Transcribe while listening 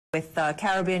with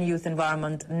Caribbean Youth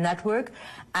Environment Network,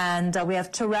 and we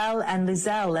have Tyrell and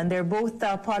Lizelle, and they're both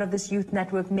part of this youth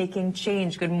network making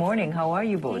change. Good morning. How are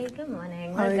you both? Hey, good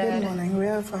morning. Hi, good morning. We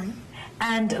are fine.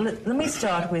 And let me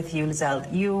start with you,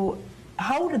 Lizelle.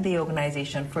 How did the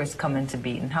organization first come into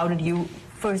being? How did you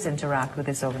first interact with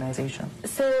this organization?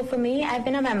 So for me, I've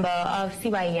been a member of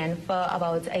CYEN for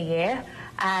about a year,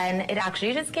 and it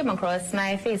actually just came across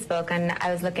my Facebook, and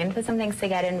I was looking for some things to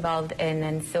get involved in,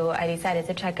 and so I decided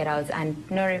to check it out, and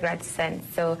no regrets since.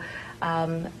 So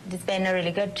it's been a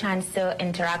really good chance to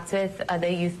interact with other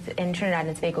youth in Trinidad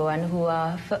and Tobago and who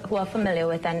are familiar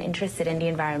with and interested in the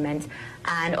environment,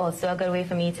 and also a good way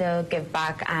for me to give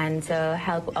back and to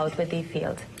help out with the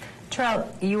field. Tyrell,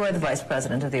 you are the vice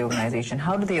president of the organization.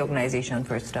 How did the organization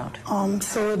first start?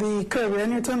 So the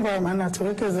Caribbean Youth Environment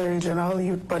Network is a regional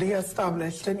youth body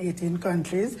established in 18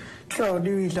 countries throughout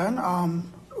the region.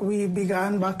 We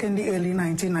began back in the early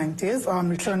 1990s.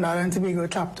 The Trinidad and Tobago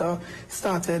Chapter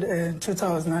started in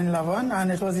 2011,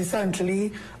 and it was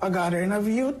essentially a gathering of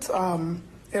youth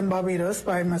in Barbados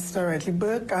by Mr. Reggie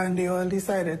Burke, and they all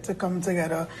decided to come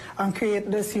together and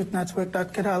create this youth network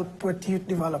that could help with youth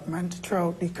development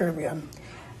throughout the Caribbean.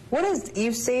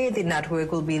 You say the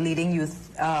network will be leading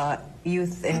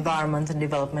youth environment and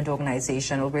development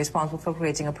organization, will be responsible for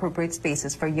creating appropriate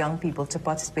spaces for young people to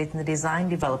participate in the design,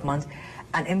 development,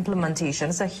 and implementation.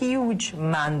 It's a huge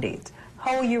mandate.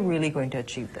 How are you really going to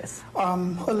achieve this?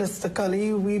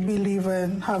 Holistically, we believe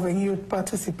in having youth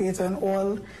participate in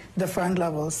all different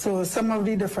levels. So some of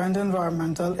the different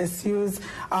environmental issues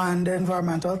and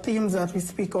environmental themes that we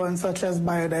speak on, such as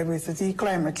biodiversity,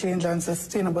 climate change, and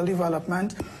sustainable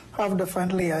development, have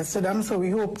different layers to them. So we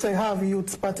hope to have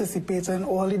youths participate in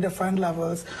all the different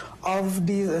levels of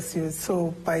these issues.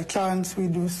 So by chance, we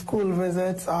do school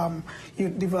visits,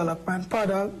 youth development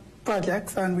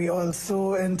projects, and we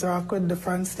also interact with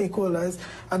different stakeholders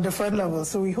at different levels.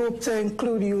 So we hope to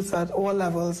include youth at all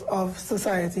levels of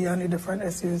society and the different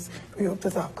issues we hope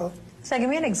to tackle. So give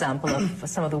me an example of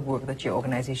some of the work that your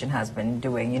organization has been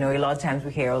doing. You know, a lot of times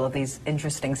we hear all of these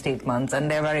interesting statements, and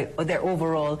they're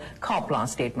overall carte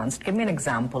statements. Give me an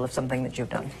example of something that you've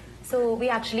done. So we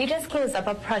actually just closed up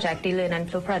a project, the Learn and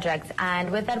Flow project, and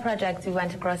with that project we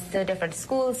went across to different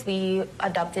schools. We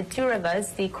adopted 2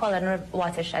 rivers, the Colin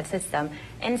watershed system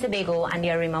in Tobago and the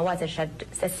Arima watershed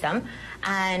system.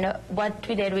 And what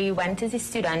we did, we went to the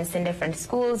students in different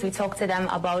schools, we talked to them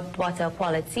about water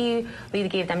quality, we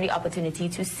gave them the opportunity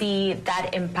to see that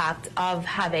impact of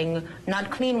having not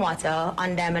clean water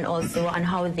on them and also on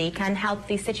how they can help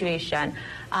the situation.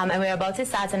 And we're about to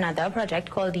start another project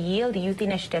called YIELD, the Youth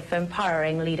Initiative for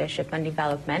Empowering Leadership and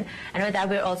Development. And with that,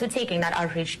 we're also taking that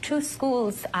outreach to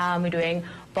schools. We're doing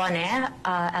Bonaire,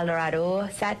 El Dorado,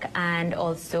 SEC, and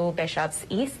also Bishops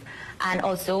East, and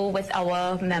also with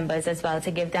our members as well,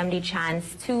 to give them the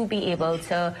chance to be able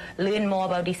to learn more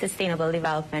about the sustainable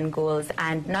development goals,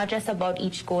 and not just about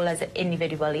each goal as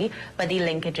individually, but the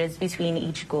linkages between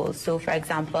each goal. So for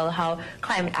example, how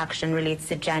climate action relates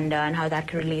to gender and how that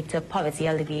can relate to poverty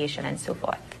alleviation and so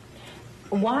forth.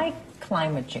 Why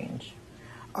climate change?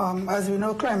 As we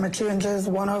know, climate change is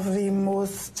one of the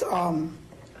most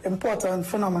important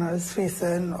phenomena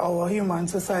facing our human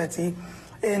society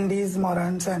in these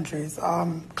modern centuries.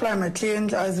 Climate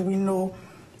change, as we know,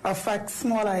 affects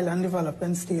small island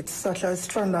developing states such as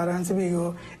Trinidad and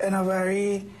Tobago in a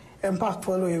very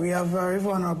impactful way. We are very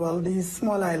vulnerable, these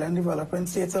small island developing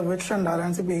states, of which Trinidad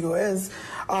and Tobago is,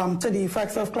 to the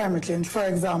effects of climate change. For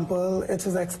example, it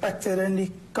is expected in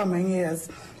the coming years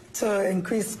to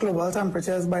increase global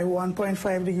temperatures by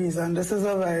 1.5 degrees, and this is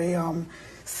a very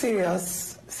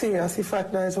serious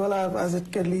effect that it will have, as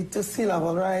it could lead to sea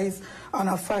level rise and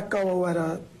affect our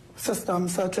weather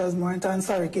systems, such as more intense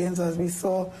hurricanes, as we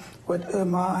saw with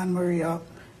Irma and Maria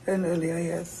in earlier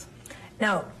years.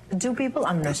 Now, do people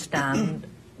understand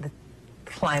the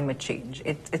climate change?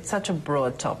 It's such a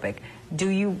broad topic. Do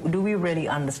we really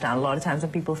understand? A lot of times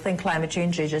when people think climate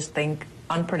change, they just think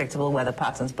unpredictable weather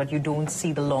patterns, but you don't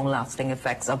see the long-lasting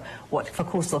effects of what for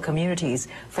coastal communities,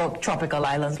 for tropical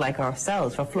islands like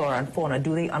ourselves, for flora and fauna.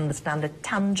 Do they understand the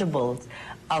tangibles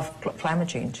of climate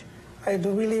change? I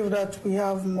do believe that we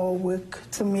have more work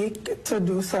to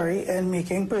do in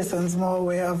making persons more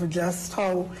aware of just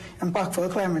how impactful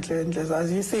climate change is.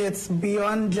 As you say, it's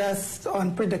beyond just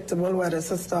unpredictable weather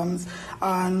systems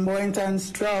and more intense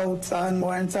droughts and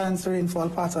more intense rainfall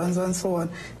patterns and so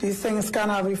on. These things can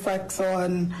have effects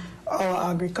on our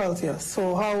agriculture.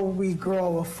 So how we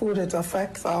grow our food, it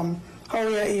affects how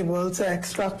we are able to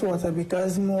extract water,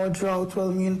 because more drought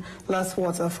will mean less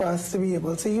water for us to be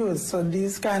able to use. So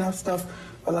these kind of stuff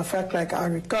will affect like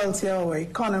agriculture or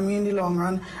economy in the long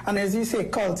run. And as you say,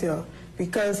 culture,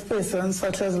 because persons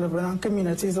such as living in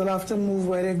communities will have to move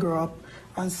where they grow up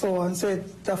and so on. So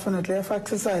it definitely affects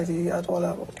society at all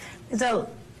levels. So,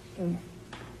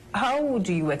 how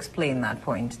do you explain that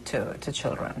point to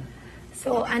children?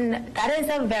 So, and that is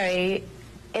a very,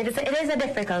 it is a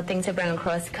difficult thing to bring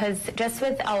across, because just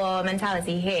with our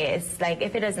mentality here, it's like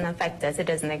if it doesn't affect us, it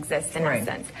doesn't exist in Right.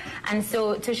 essence. And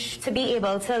so to be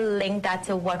able to link that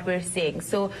to what we're seeing.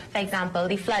 So, for example,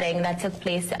 the flooding that took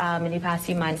place in the past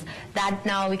few months, that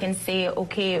now we can say,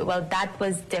 okay, well, that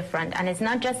was different. And it's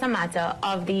not just a matter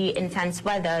of the intense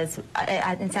weather,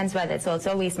 it's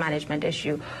also a waste management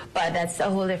issue. But that's a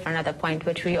whole different other point,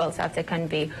 which we also have to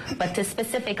convey. But to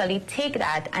specifically take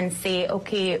that and say,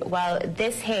 okay, well,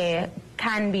 this here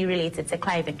can be related to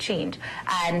climate change,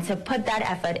 and to put that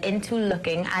effort into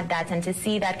looking at that and to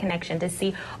see that connection, to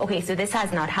see, okay, so this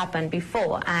has not happened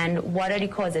before, and what are the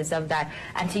causes of that,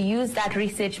 and to use that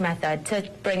research method to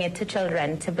bring it to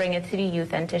children, to bring it to the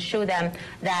youth, and to show them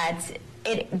that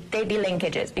the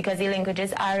linkages, because the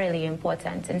linkages are really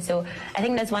important. And so I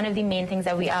think that's one of the main things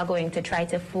that we are going to try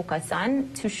to focus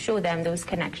on, to show them those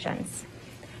connections.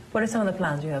 What are some of the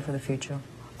plans you have for the future?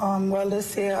 Well,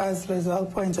 this year, as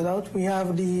Lizelle pointed out, we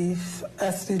have the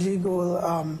SDG goal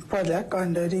project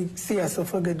under the CSO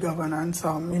for Good Governance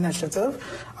initiative.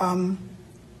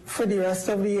 For the rest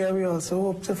of the year, we also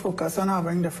hope to focus on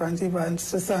having different events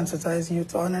to sensitize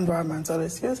youth on environmental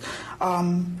issues.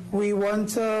 We want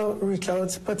to reach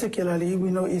out, particularly, we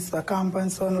know Easter camp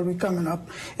and so on will be coming up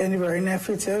in the very near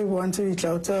future. We want to reach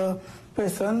out to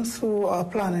persons who are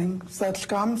planning such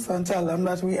camps and tell them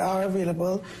that we are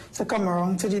available to come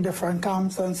around to the different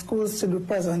camps and schools to do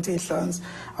presentations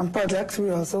and projects. We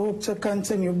also hope to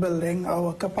continue building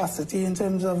our capacity in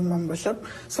terms of membership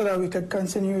so that we could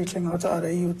continue reaching out to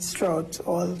other youths throughout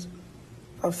all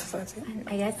of society. And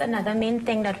I guess another main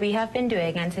thing that we have been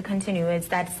doing and to continue is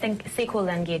that stakeholder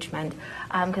engagement,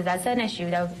 because that's an issue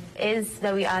that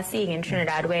we are seeing in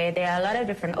Trinidad, where there are a lot of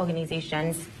different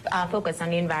organizations focused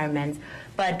on the environment,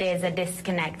 but there's a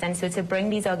disconnect. And so to bring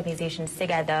these organizations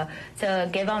together, to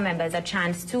give our members a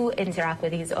chance to interact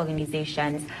with these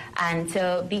organizations, and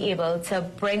to be able to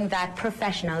bring that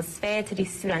professional sphere to the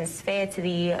student sphere, to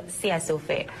the CSO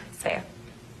sphere.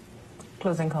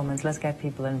 Closing comments. Let's get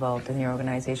people involved in your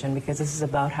organization, because this is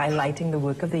about highlighting the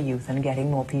work of the youth and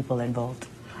getting more people involved.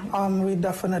 We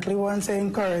definitely want to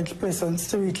encourage persons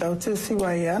to reach out to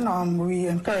CYN. We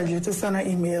encourage you to send an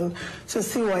email to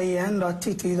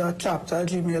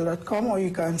cyn.tt.chapter@gmail.com, or you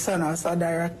can send us a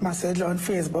direct message on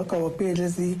Facebook. Our page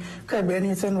is the Caribbean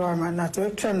Youth Environment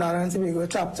Network, Trinidad and Tobago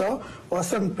Chapter, or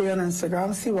simply on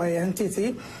Instagram,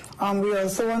 CYNTT. We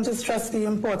also want to stress the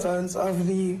importance of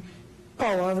the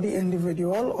power of the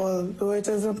individual. Although it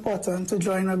is important to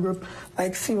join a group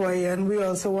like CYN, we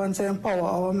also want to empower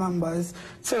our members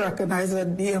to recognize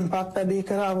that the impact that they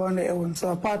could have on their own. So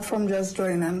apart from just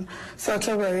joining such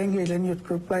a very engaging youth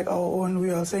group like our own,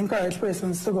 we also encourage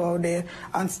persons to go out there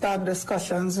and start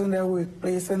discussions in their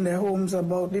workplace, in their homes,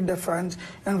 about the different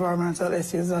environmental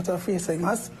issues that are facing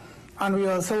us. And we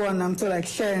also want them to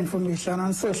share information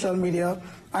on social media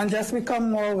and just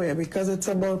become more aware, because it's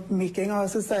about making our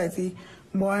society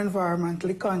more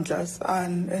environmentally conscious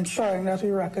and ensuring that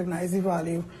we recognize the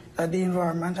value that the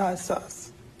environment has to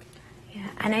us. Yeah,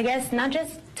 and I guess not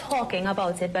just talking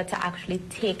about it, but to actually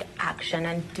take action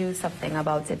and do something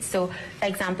about it. So, for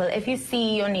example, if you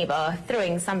see your neighbor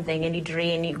throwing something in the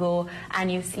drain, you go and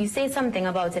you say something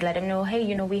about it, let them know,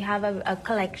 hey, we have a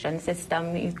collection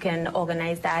system, you can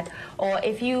organize that. Or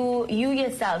if you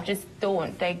yourself just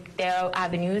don't, there are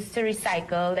avenues to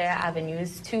recycle, there are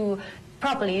avenues to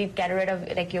properly get rid of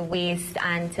your waste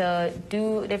and to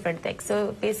do different things.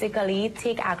 So basically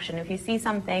take action. If you see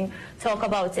something, talk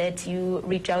about it, you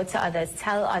reach out to others,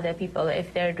 tell other people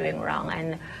if they're doing wrong,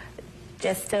 and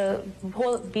just to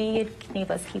be a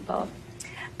neighbor's keeper.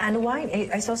 And why,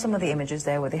 I saw some of the images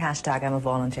there with the hashtag I'm a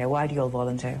volunteer. Why do you all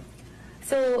volunteer?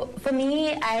 So for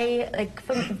me,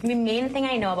 the main thing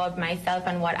I know about myself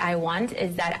and what I want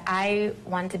is that I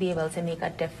want to be able to make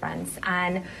a difference.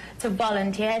 And to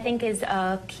volunteer, I think, is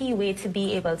a key way to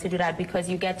be able to do that, because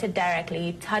you get to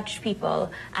directly touch people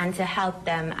and to help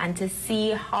them and to see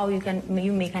how you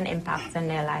make an impact on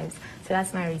their lives. So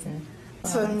that's my reason.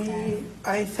 To me,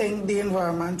 I think the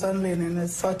environment and learning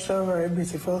is such a very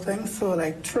beautiful thing. So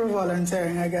through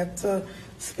volunteering, I get to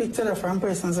speak to different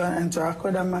persons and interact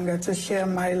with them and get to share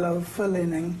my love for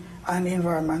learning and the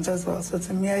environment as well. So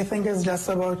to me, I think it's just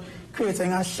about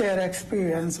creating a shared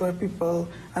experience where people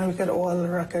and we could all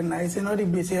recognize, the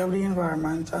beauty of the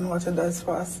environment and what it does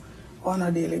for us on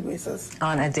a daily basis.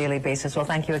 On a daily basis. Well,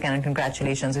 thank you again and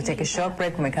congratulations. We'll take a short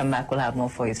break. When we come back, we'll have more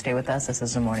for you. Stay with us. This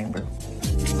is The Morning Brew.